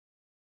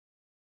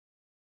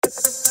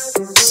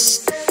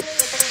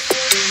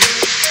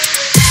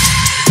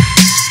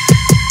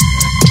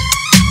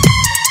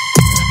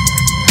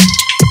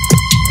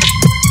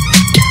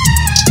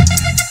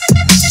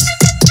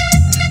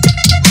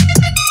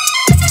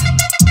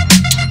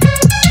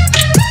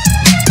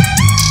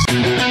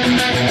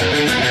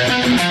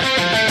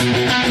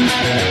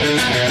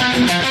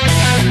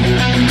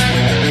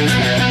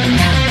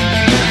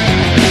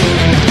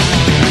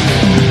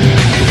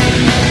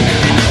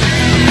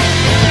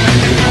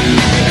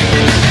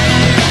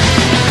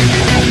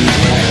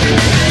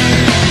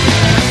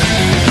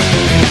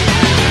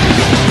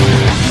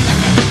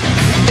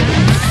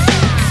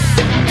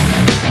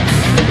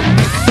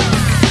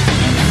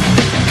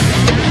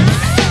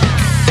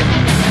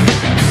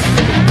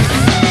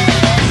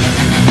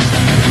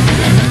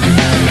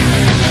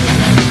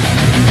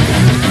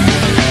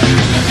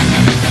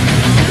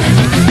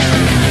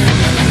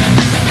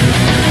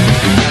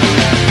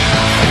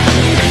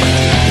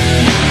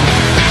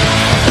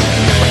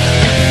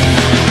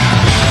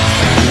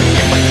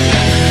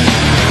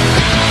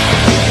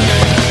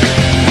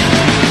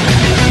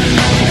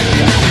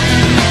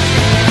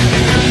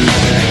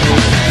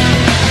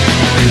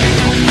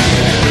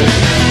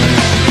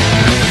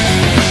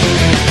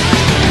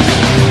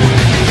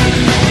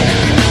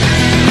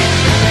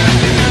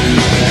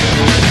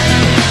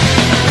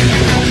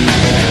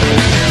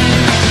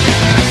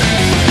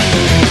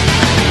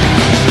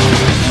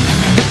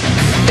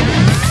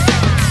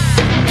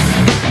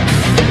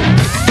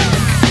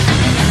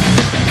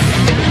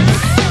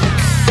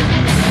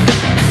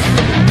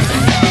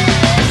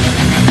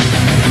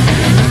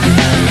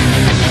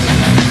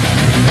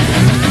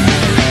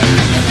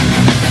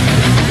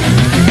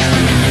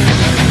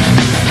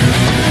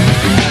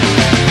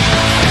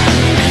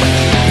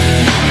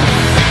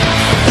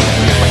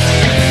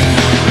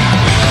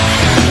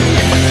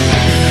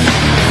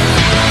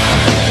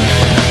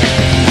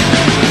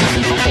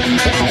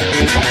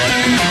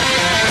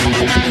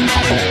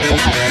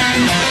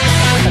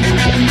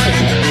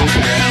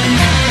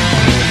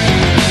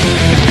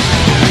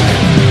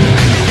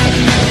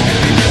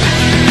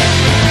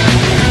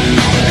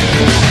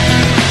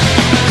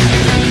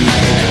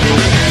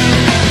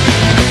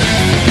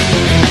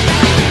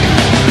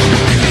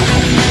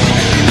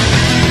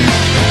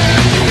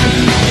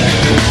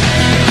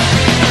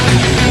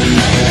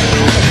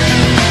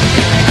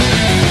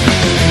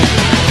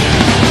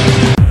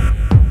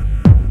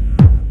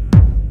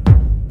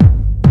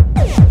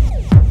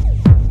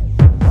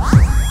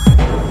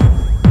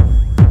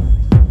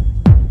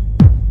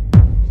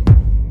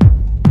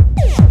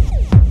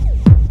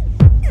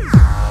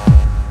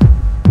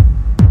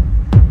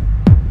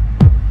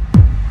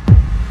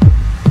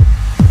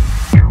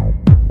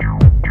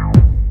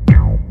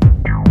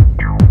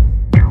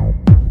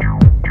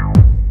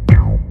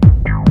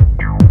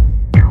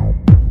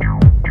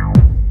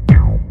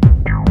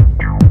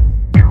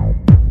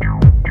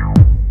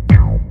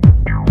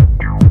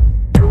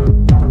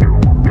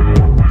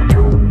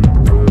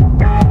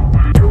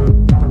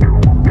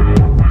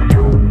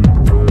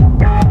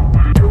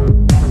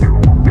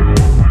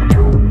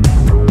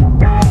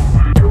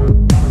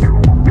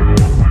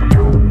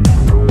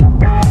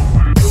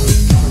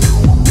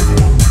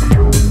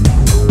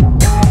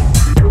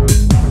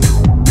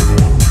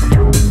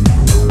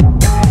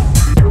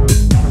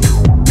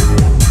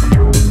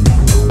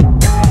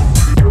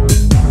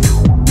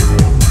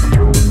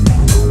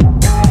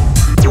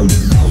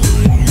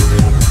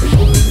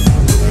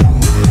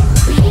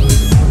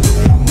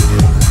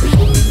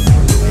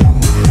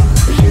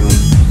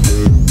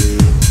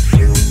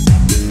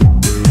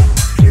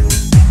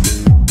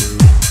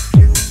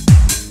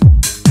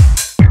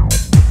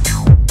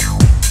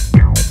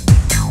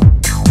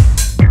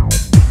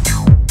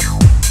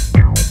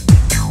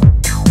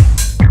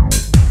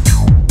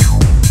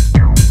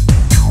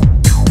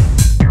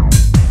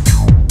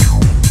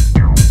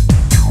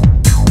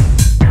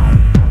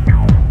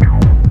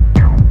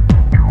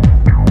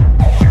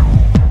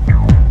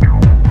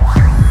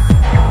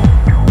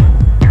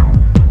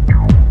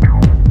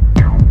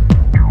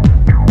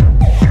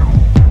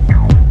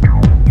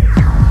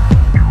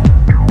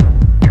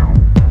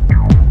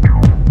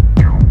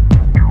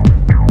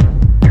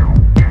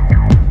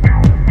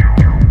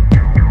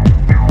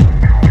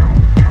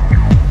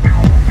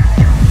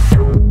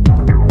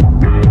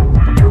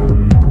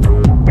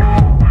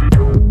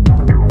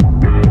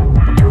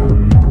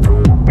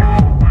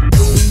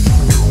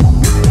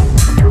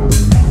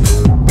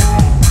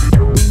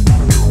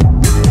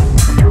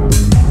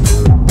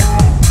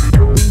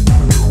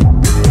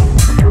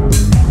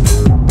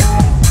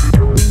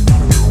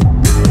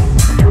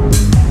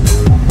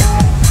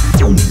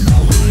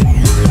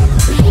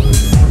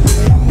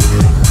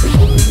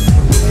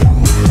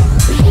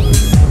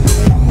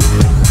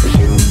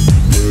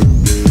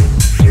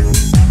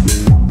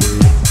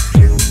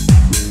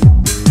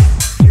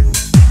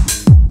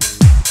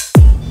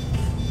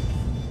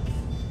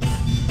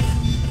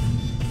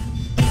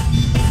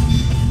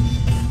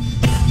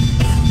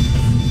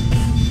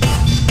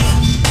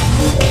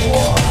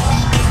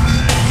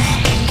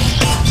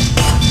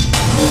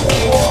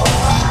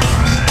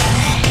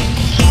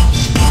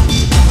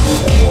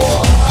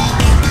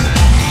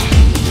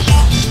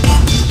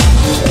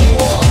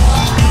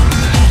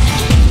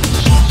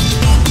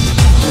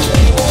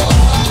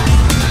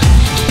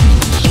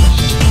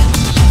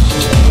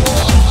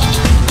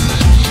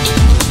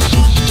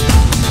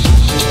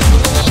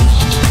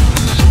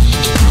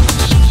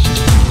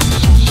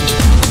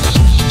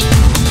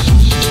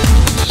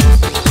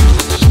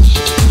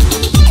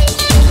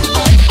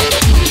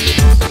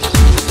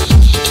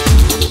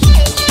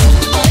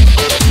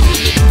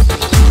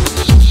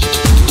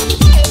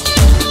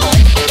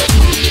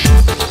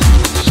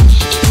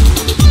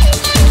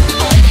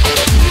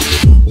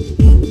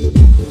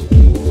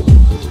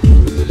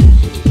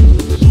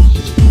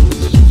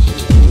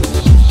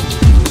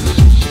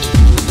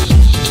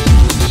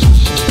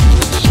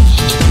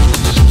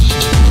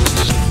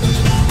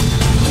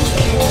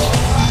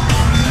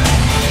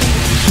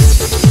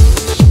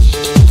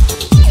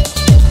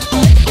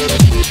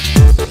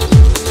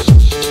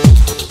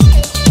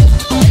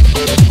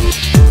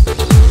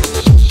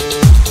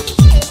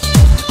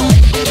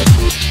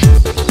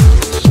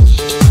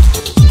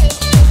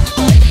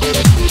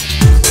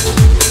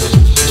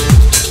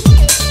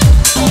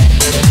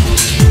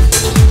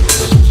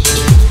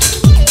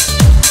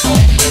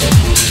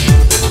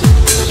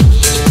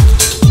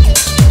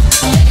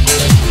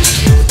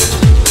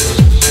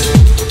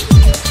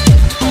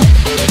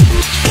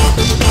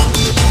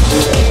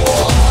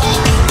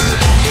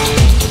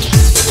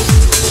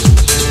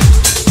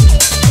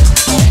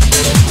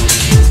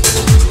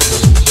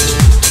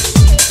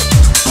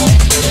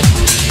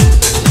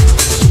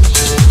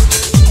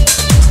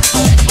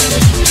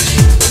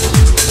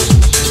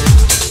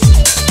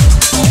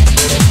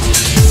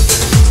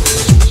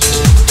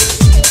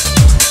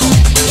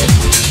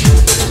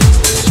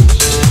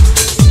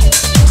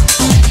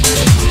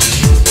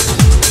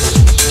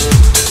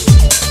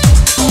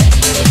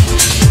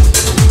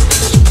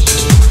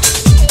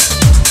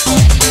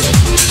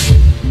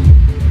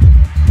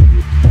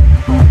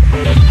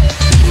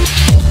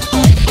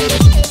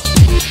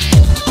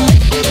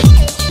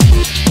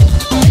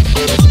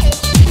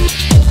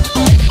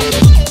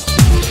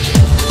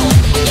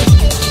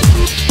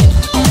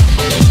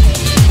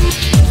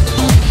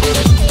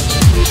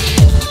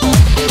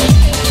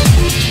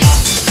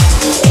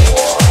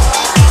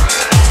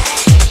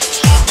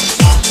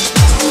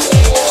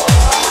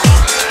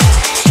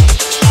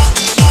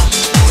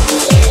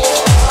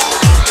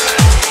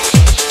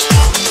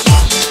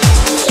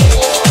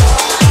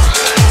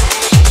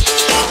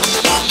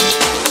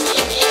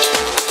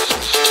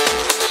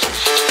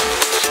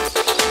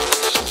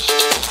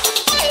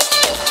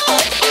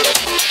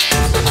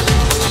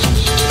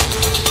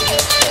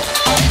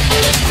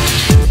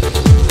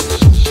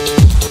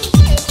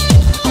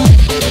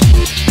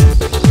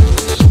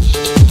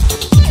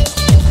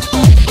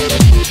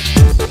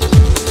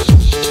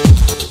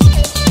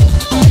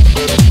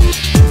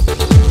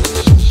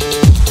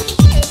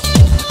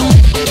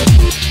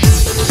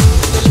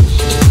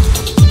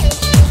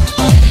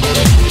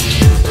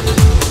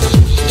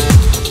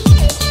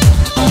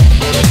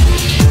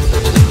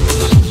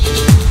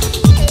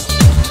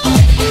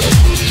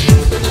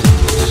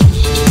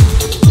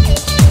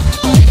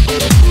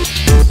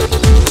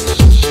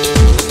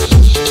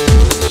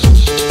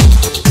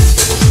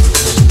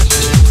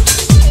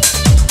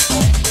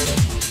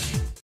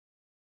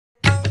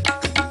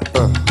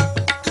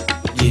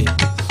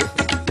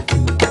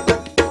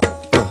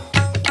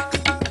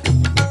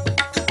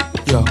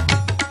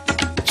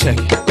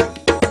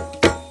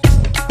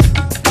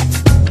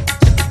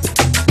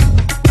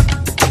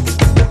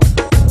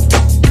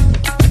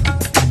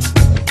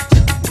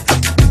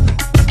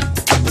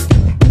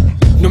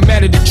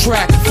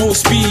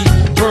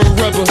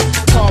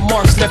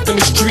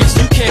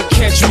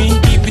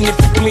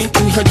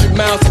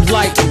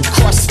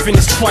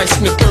finished twice,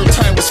 and the third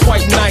time was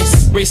quite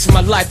nice. Racing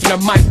my life and I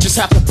might just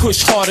have to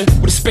push harder.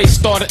 With a space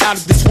started out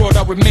of this world,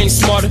 I remain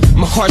smarter.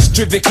 My heart's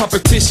driven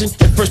competition,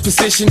 in first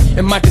position,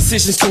 and my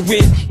decisions to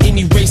win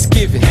any race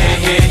given. Hey,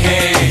 hey,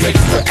 hey,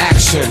 ready for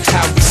action,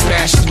 how we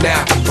smash it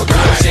now. We're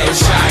gonna jam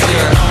shot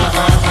in.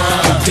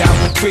 No doubt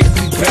we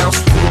quickly bounce,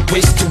 with a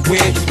race to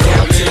win,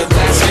 down to the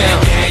last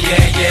count. Yeah,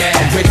 yeah, yeah.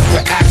 I'm ready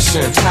for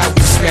action, how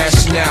we smash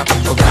it now.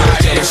 We're gonna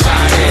jam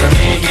shot in.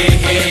 Hey, hey,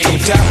 hey. No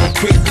doubt we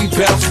quickly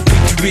bounce,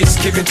 victory is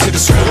given to the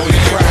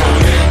swirling crowd.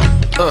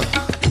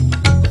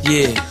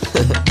 Yeah.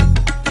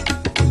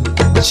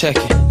 Check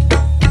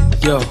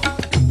it. Yo.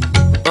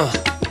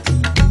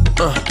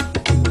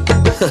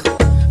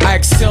 I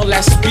excel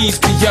at speeds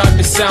beyond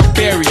the sound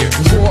barrier.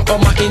 Roar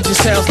on my engine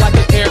sounds like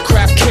an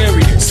aircraft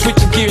carrier.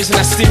 Switching gears and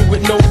I steer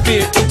with no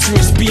fear.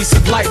 Entering speeds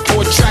of light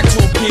for a track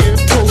to appear.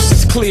 Coast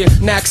is clear,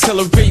 now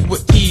accelerate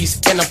with ease.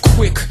 And I'm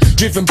quick,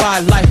 driven by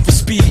life for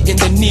speed and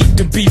the need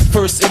to be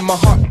first. In my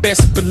heart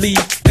best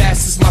believe,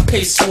 fast is my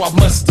pace so I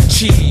must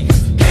achieve.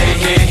 Hey,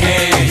 hey,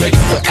 hey, ready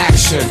for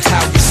action,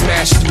 how we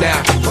smash it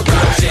now. We're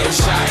gonna jam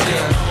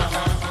shot in.